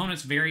because the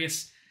opponent's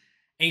various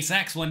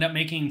ace-x will end up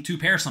making 2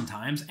 pairs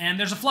sometimes, and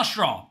there's a flush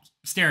draw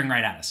staring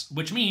right at us,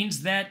 which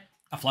means that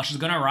a flush is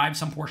going to arrive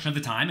some portion of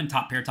the time, and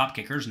top pair, top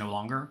kicker is no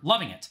longer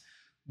loving it.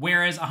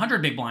 Whereas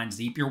 100 big blinds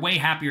deep, you're way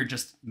happier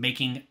just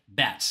making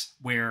bets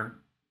where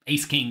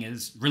ace-king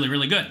is really,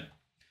 really good.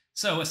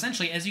 So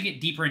essentially, as you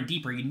get deeper and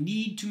deeper, you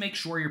need to make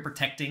sure you're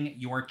protecting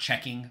your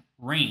checking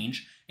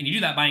range, and you do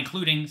that by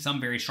including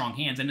some very strong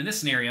hands. And in this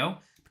scenario,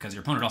 because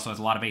your opponent also has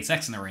a lot of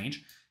ace-x in their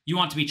range, you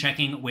want to be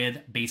checking with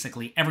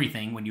basically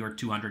everything when you're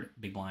 200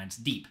 big blinds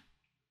deep.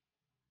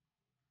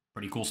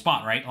 Pretty cool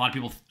spot, right? A lot of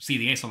people see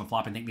the ace on the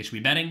flop and think they should be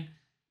betting,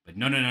 but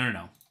no.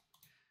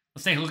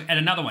 Let's take a look at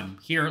another one.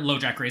 Here, low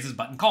jack raises,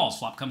 button calls.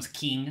 Flop comes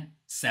king,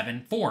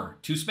 7, 4,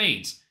 2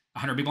 spades.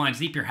 100 big blinds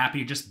deep, you're happy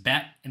to just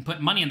bet and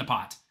put money in the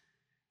pot.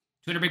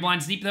 200 big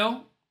blinds deep,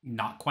 though,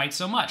 not quite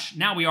so much.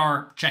 Now we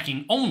are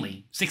checking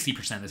only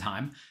 60% of the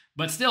time,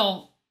 but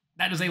still,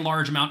 that is a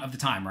large amount of the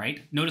time,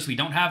 right? Notice we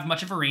don't have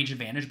much of a range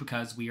advantage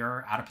because we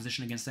are out of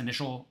position against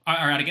the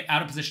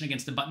out of position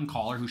against the button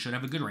caller who should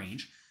have a good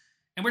range.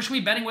 And we're just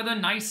going to be betting with a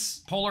nice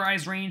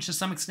polarized range to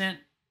some extent,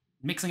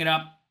 mixing it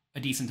up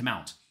a decent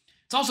amount.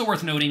 It's also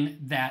worth noting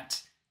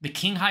that the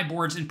king-high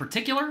boards in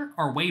particular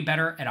are way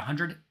better at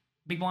 100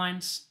 big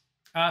blinds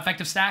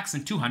effective stacks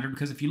than 200,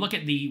 because if you look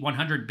at the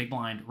 100 big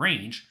blind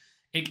range,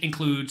 it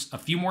includes a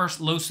few more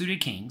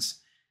low-suited kings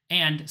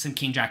and some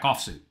king-jack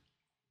offsuit,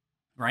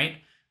 right?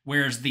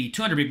 Whereas the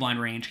 200 big blind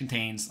range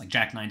contains like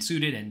jack-9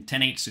 suited and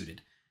 10-8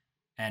 suited,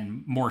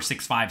 and more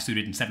 6-5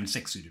 suited and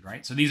 7-6 suited,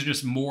 right? So these are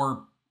just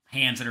more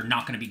hands that are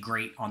not going to be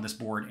great on this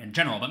board in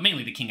general, but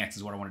mainly the king X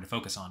is what I wanted to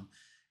focus on.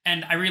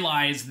 And I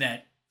realize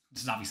that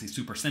this is obviously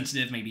super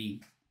sensitive.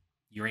 Maybe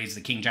you raise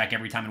the king jack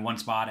every time in one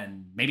spot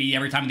and maybe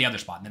every time in the other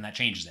spot, and then that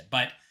changes it.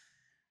 But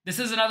this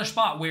is another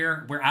spot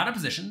where we're out of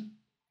position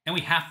and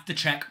we have to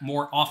check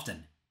more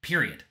often,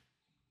 period.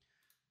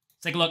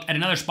 Let's take a look at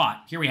another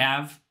spot. Here we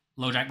have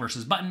low jack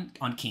versus button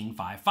on king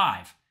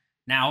 5-5.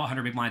 Now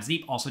 100 big blinds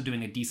deep, also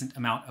doing a decent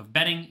amount of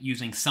betting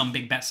using some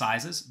big bet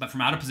sizes, but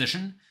from out of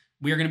position,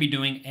 we are going to be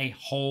doing a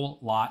whole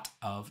lot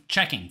of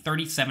checking,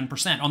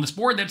 37% on this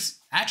board. That's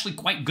actually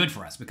quite good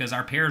for us because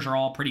our pairs are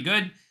all pretty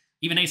good.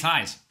 Even ace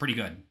highs, pretty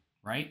good,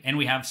 right? And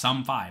we have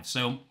some fives.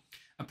 So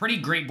a pretty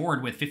great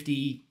board with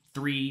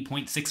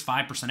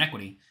 53.65%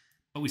 equity,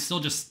 but we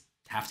still just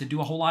have to do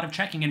a whole lot of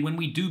checking. And when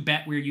we do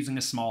bet, we're using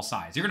a small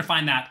size. You're going to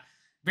find that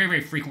very,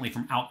 very frequently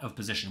from out of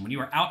position. When you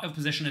are out of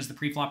position as the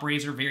pre-flop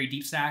raiser, very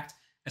deep stacked,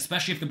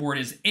 especially if the board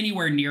is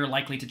anywhere near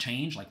likely to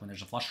change, like when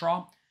there's a flush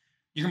draw,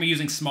 you're going to be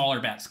using smaller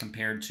bets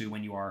compared to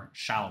when you are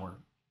shallower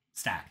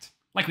stacked,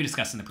 like we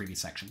discussed in the previous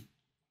section.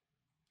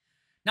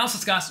 Now let's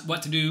discuss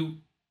what to do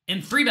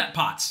in 3-bet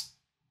pots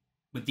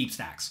with deep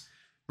stacks.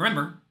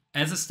 Remember,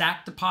 as the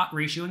stack to pot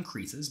ratio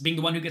increases, being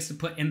the one who gets to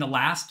put in the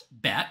last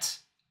bet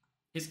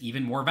is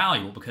even more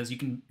valuable because you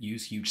can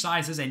use huge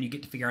sizes and you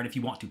get to figure out if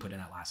you want to put in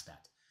that last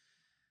bet.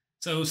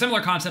 So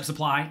similar concepts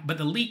apply, but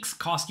the leaks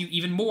cost you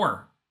even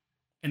more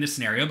in this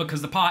scenario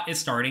because the pot is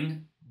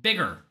starting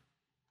bigger.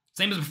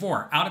 Same as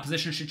before, out of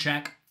position should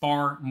check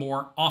far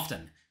more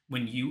often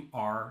when you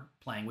are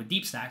playing with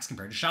deep stacks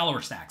compared to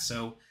shallower stacks.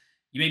 So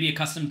you may be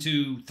accustomed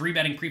to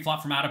 3-betting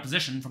pre-flop from out of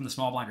position from the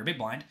small blind or big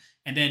blind,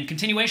 and then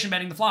continuation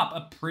betting the flop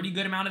a pretty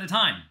good amount of the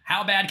time.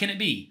 How bad can it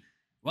be?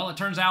 Well, it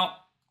turns out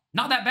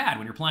not that bad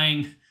when you're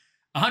playing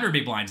 100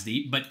 big blinds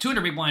deep, but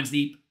 200 big blinds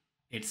deep,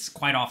 it's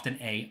quite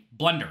often a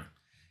blunder.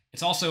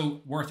 It's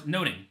also worth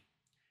noting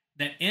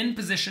that in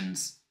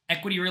positions,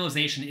 equity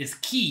realization is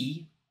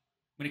key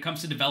when it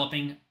comes to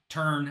developing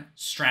turn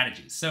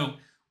strategies. So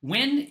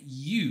when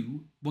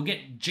you will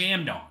get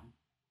jammed on,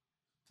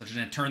 such as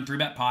in a turn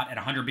 3-bet pot at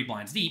 100 big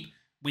blinds deep,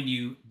 when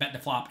you bet the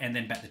flop and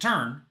then bet the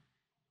turn,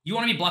 you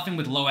want to be bluffing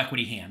with low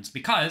equity hands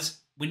because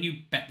when you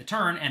bet the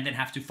turn and then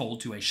have to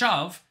fold to a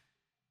shove,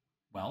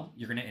 well,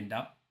 you're going to end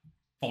up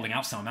folding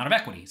out some amount of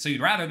equity. So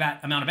you'd rather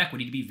that amount of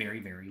equity to be very,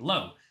 very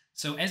low.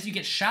 So as you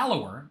get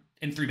shallower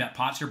in 3-bet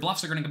pots, your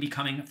bluffs are going to be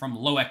coming from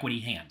low equity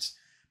hands.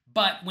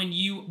 But when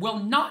you will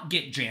not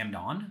get jammed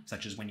on,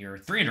 such as when you're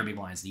 300 big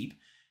blinds deep,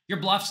 your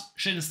bluffs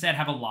should instead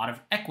have a lot of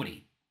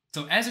equity.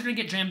 So as you're going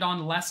to get jammed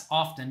on less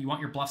often, you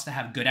want your bluffs to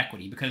have good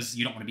equity because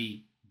you don't want to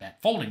be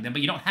bet folding them,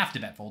 but you don't have to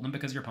bet fold them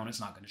because your opponent's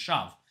not going to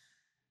shove.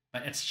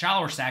 But at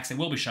shallower stacks, they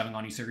will be shoving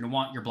on you, so you're going to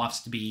want your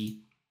bluffs to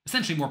be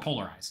essentially more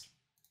polarized.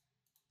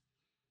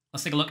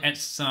 Let's take a look at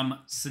some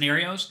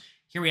scenarios.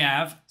 Here we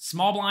have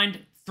small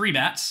blind 3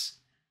 bets,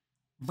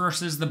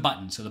 versus the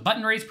button. So the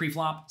button raise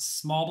pre-flop,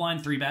 small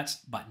blind 3-bets,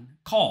 button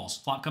calls.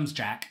 Flop comes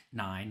jack,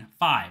 9,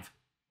 5.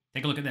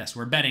 Take a look at this.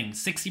 We're betting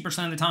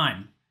 60% of the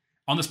time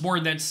on this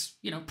board that's,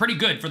 pretty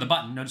good for the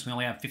button. Notice we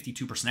only have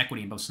 52%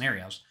 equity in both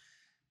scenarios.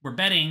 We're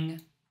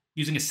betting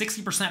using a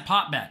 60%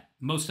 pot bet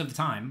most of the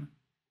time.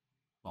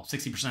 Well,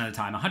 60% of the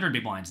time, 100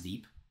 big blinds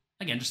deep.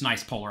 Again, just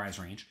nice polarized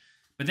range.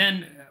 But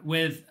then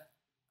with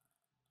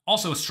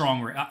also a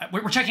strong,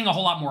 we're checking a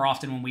whole lot more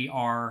often when we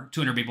are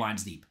 200 big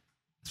blinds deep.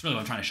 That's really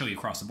what I'm trying to show you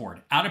across the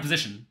board. Out of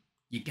position,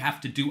 you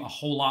have to do a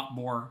whole lot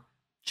more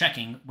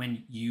checking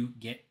when you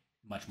get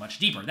much, much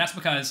deeper. That's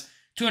because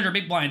 200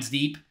 big blinds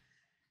deep,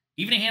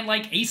 even a hand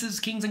like aces,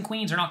 kings, and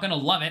queens are not going to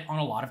love it on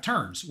a lot of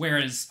turns.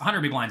 Whereas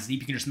 100 big blinds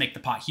deep, you can just make the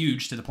pot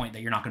huge to the point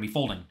that you're not going to be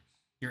folding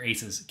your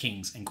aces,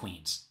 kings, and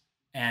queens.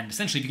 And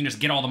essentially, if you can just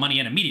get all the money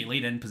in immediately,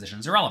 then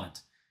position's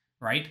irrelevant,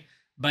 right?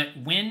 But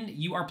when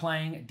you are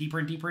playing deeper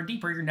and deeper and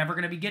deeper, you're never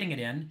going to be getting it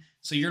in.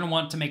 So you're going to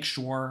want to make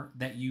sure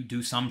that you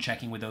do some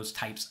checking with those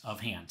types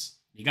of hands.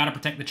 You got to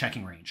protect the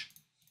checking range.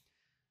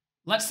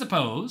 Let's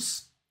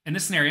suppose, in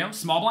this scenario,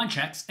 small blind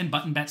checks and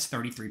button bets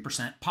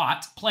 33%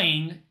 pot,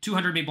 playing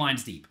 200 big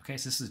blinds deep. Okay,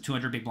 so this is a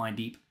 200 big blind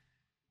deep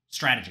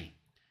strategy.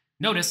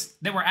 Notice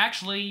that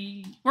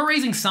we're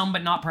raising some,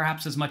 but not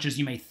perhaps as much as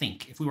you may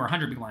think. If we were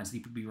 100 big blinds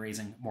deep, we'd be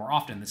raising more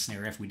often in this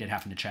scenario if we did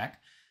happen to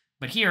check.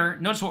 But here,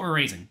 notice what we're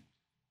raising.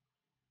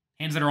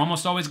 Hands that are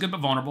almost always good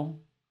but vulnerable.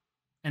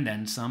 And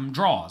then some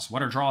draws.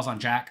 What are draws on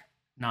jack,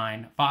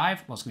 9,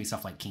 5? Well, it's going to be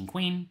stuff like king,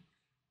 queen,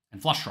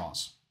 and flush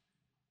draws.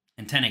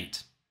 And 10,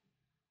 8.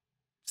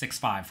 6,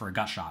 5 for a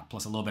gut shot,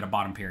 plus a little bit of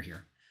bottom pair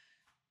here.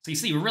 So you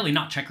see, we're really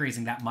not check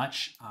raising that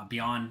much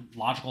beyond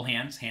logical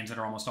hands that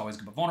are almost always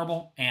good but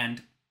vulnerable,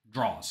 and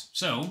draws.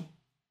 So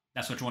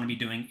that's what you want to be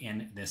doing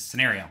in this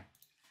scenario.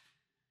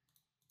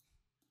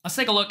 Let's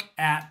take a look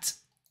at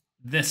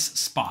this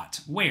spot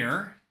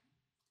where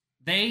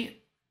they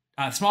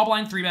small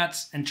blind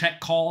 3-bets and check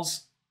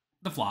calls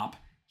the flop.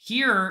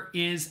 Here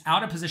is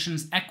out of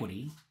position's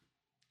equity,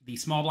 the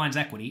small blind's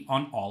equity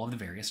on all of the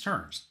various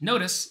turns.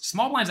 Notice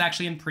small blind's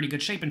actually in pretty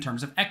good shape in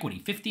terms of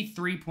equity,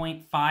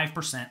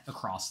 53.5%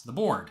 across the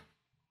board.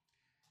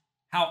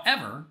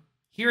 However,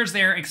 here's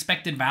their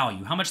expected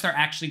value, how much they're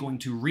actually going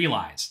to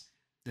realize.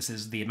 This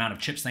is the amount of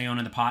chips they own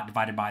in the pot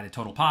divided by the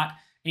total pot.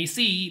 And you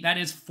see that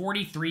is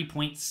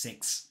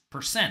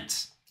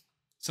 43.6%.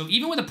 So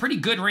even with a pretty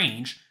good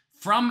range,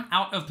 from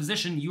out of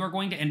position, you are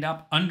going to end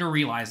up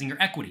under-realizing your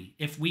equity.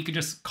 If we could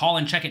just call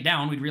and check it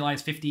down, we'd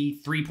realize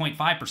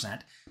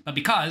 53.5%. But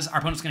because our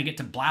opponent's going to get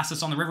to blast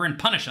us on the river and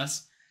punish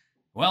us,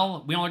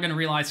 well, we're only going to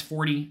realize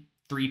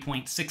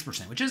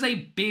 43.6%, which is a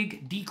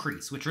big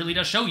decrease, which really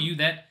does show you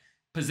that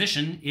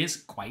position is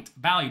quite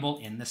valuable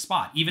in this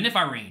spot, even if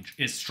our range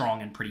is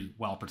strong and pretty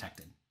well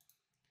protected.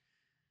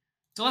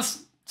 So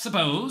let's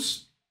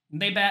suppose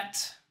they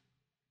bet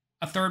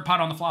a third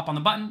pot on the flop on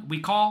the button. We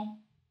call.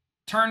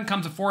 Turn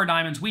comes a 4 of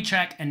diamonds. We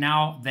check, and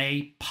now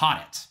they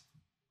pot it.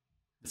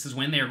 This is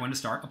when they are going to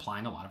start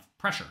applying a lot of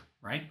pressure,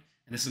 right?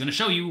 And this is going to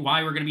show you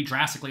why we're going to be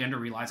drastically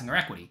under-realizing our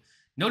equity.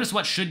 Notice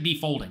what should be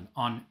folding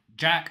on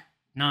jack,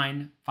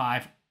 9,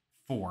 5,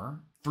 4,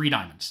 3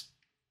 diamonds.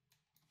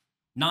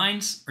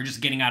 9s are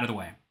just getting out of the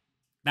way.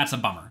 That's a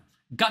bummer.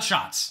 Gut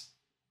shots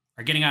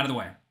are getting out of the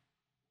way.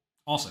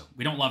 Also,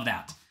 we don't love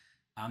that.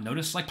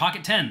 Notice like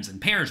pocket 10s and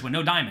pairs with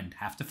no diamond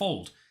have to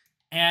fold.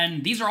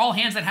 And these are all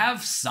hands that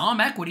have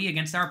some equity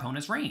against our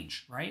opponent's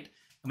range, right?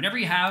 And whenever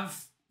you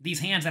have these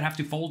hands that have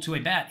to fold to a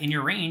bet in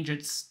your range,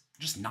 it's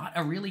just not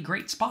a really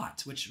great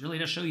spot, which really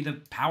does show you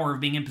the power of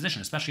being in position,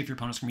 especially if your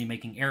opponent's going to be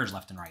making errors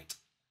left and right.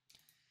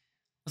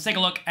 Let's take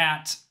a look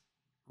at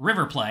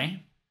river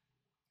play.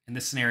 In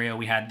this scenario,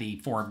 we had the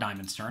 4 of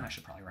diamonds turn. I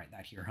should probably write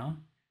that here, huh?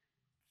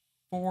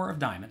 4 of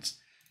diamonds.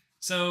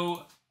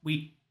 So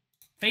we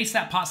face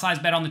that pot size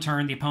bet on the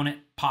turn. The opponent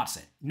pots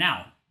it.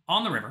 Now,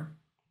 on the river,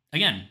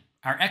 again,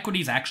 our equity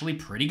is actually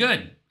pretty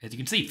good. As you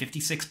can see,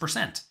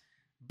 56%.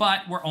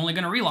 But we're only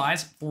going to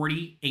realize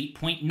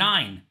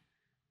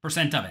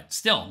 48.9% of it.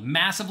 Still,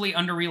 massively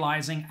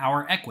under-realizing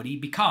our equity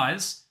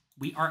because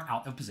we are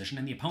out of position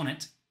and the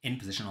opponent in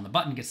position on the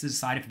button gets to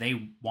decide if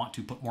they want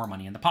to put more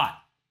money in the pot.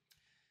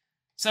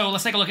 So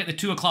let's take a look at the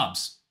 2 of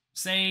clubs.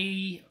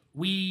 Say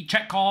we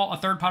check call a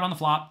third pot on the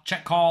flop,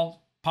 check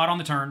call, pot on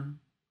the turn.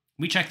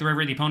 We check the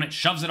river, the opponent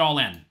shoves it all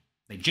in.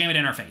 They jam it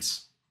in our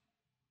face.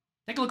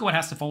 Take a look at what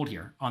has to fold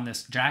here on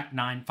this jack,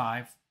 9,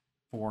 5,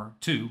 4,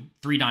 2,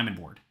 3 diamond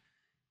board.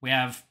 We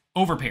have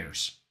over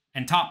pairs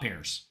and top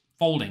pairs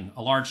folding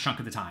a large chunk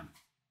of the time.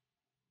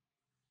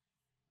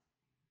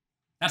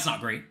 That's not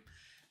great,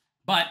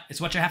 but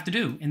it's what you have to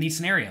do in these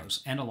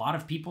scenarios. And a lot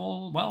of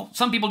people, well,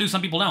 some people do,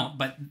 some people don't,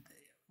 but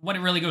what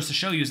it really goes to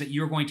show you is that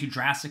you're going to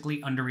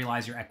drastically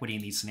under-realize your equity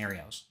in these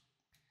scenarios.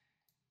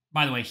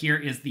 By the way, here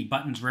is the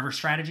buttons river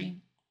strategy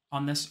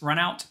on this run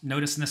out.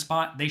 Notice in this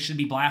spot, they should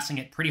be blasting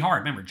it pretty hard.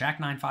 Remember, jack,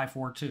 9, 5,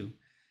 4, 2.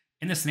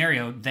 In this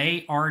scenario,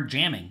 they are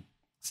jamming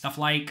stuff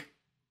like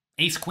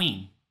ace,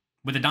 queen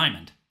with a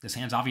diamond. This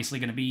hand's obviously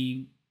going to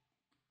be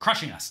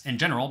crushing us in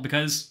general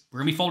because we're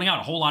going to be folding out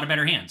a whole lot of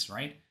better hands,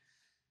 right?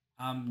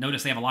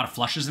 Notice they have a lot of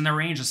flushes in their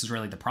range. This is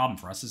really the problem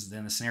for us. This is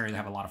in the scenario they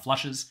have a lot of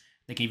flushes.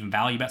 They can even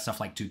value bet stuff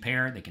like 2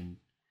 pair. They can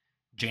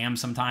jam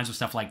sometimes with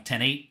stuff like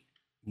 10-8,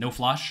 no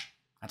flush.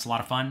 That's a lot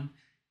of fun.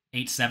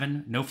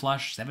 8-7, no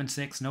flush.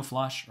 7-6, no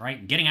flush,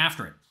 right? Getting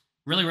after it.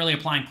 Really, really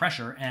applying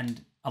pressure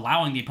and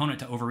allowing the opponent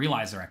to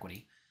overrealize their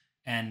equity.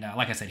 And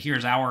like I said,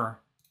 here's our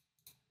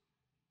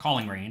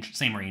calling range,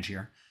 same range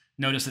here.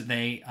 Notice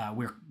that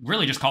we're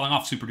really just calling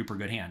off super duper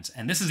good hands.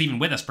 And this is even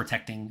with us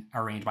protecting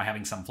our range by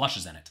having some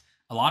flushes in it.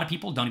 A lot of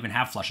people don't even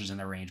have flushes in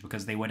their range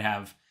because they would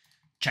have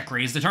check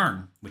raise the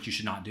turn, which you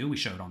should not do. We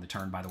showed on the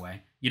turn, by the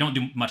way. You don't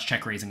do much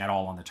check raising at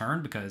all on the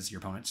turn because your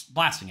opponent's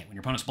blasting it. When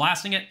your opponent's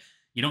blasting it,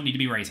 you don't need to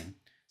be raising.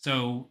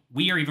 So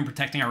we are even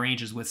protecting our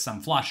ranges with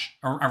some flush,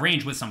 or our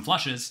range with some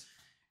flushes,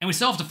 and we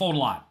still have to fold a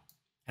lot.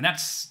 And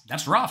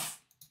that's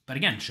rough. But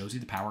again, shows you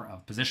the power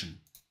of position.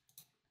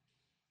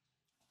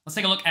 Let's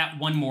take a look at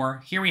one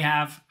more. Here we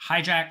have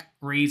hijack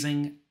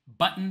raising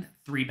button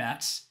 3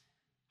 bets.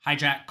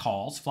 Hijack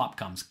calls, flop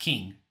comes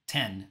king,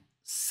 10,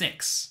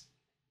 6.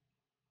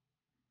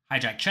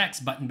 Hijack checks,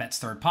 button bets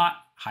third pot,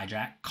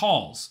 hijack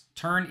calls.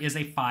 Turn is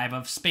a 5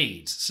 of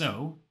spades,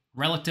 so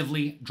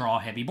relatively draw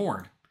heavy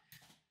board.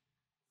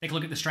 Take a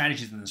look at the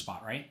strategies in this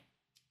spot, right?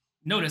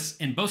 Notice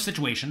in both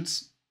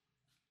situations,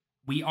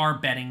 we are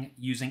betting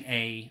using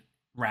a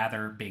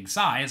rather big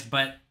size,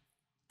 but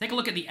take a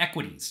look at the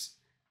equities.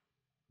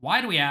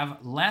 Why do we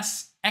have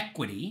less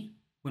equity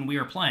when we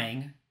are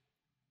playing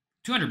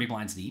 200 big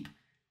blinds deep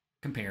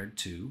compared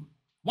to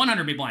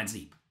 100 big blinds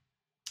deep?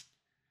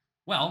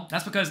 Well,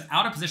 that's because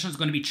out of position is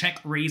going to be check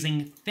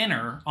raising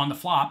thinner on the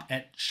flop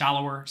at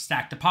shallower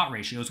stack to pot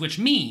ratios, which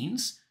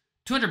means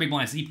 200 big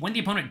blinds deep, when the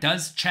opponent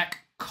does check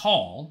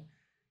call,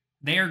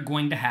 they're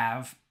going to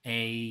have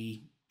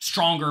a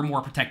stronger,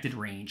 more protected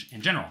range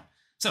in general.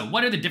 So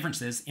what are the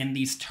differences in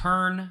these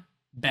turn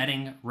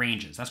betting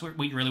ranges? That's what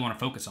we really want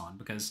to focus on,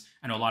 because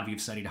I know a lot of you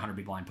have studied 100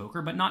 big blind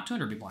poker, but not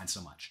 200 big blinds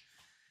so much.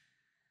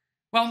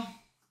 Well,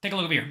 take a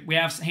look over here. We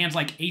have hands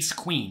like ace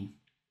queen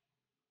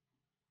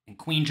and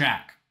queen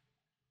jack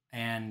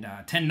and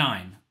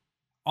 10-9.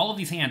 All of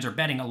these hands are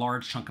betting a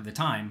large chunk of the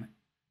time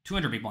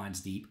 200 big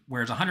blinds deep,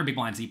 whereas 100 big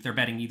blinds deep, they're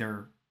betting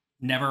either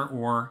never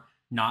or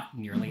not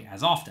nearly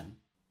as often,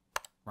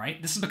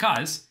 right? This is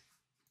because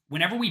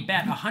whenever we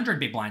bet 100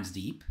 big blinds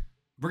deep,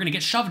 we're going to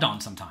get shoved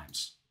on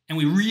sometimes. And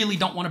we really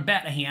don't want to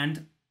bet a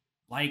hand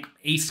like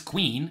ace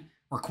queen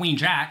or queen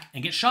jack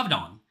and get shoved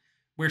on.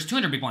 Whereas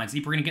 200 big blinds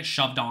deep, we're going to get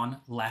shoved on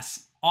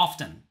less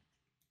often,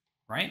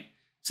 right?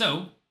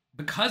 So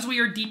because we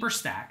are deeper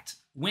stacked,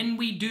 when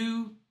we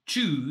do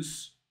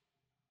choose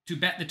to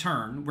bet the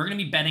turn, we're going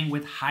to be betting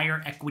with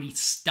higher equity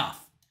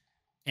stuff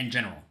in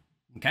general,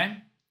 okay?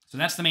 So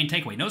that's the main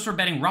takeaway. Notice we're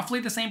betting roughly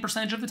the same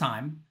percentage of the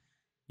time,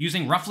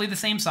 using roughly the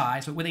same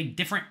size, but with a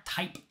different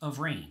type of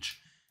range.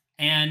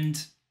 And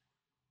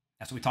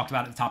that's what we talked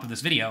about at the top of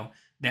this video,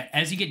 that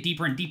as you get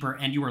deeper and deeper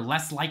and you are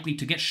less likely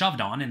to get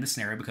shoved on in this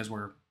scenario because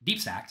we're deep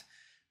stacked,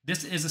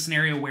 this is a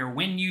scenario where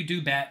when you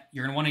do bet,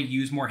 you're going to want to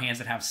use more hands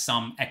that have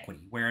some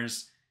equity.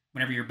 Whereas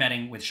whenever you're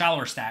betting with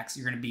shallower stacks,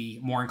 you're going to be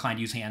more inclined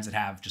to use hands that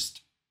have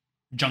just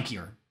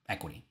junkier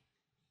equity.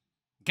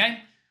 Okay?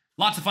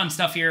 Lots of fun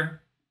stuff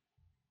here.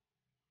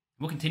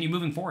 We'll continue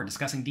moving forward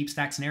discussing deep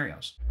stack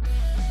scenarios.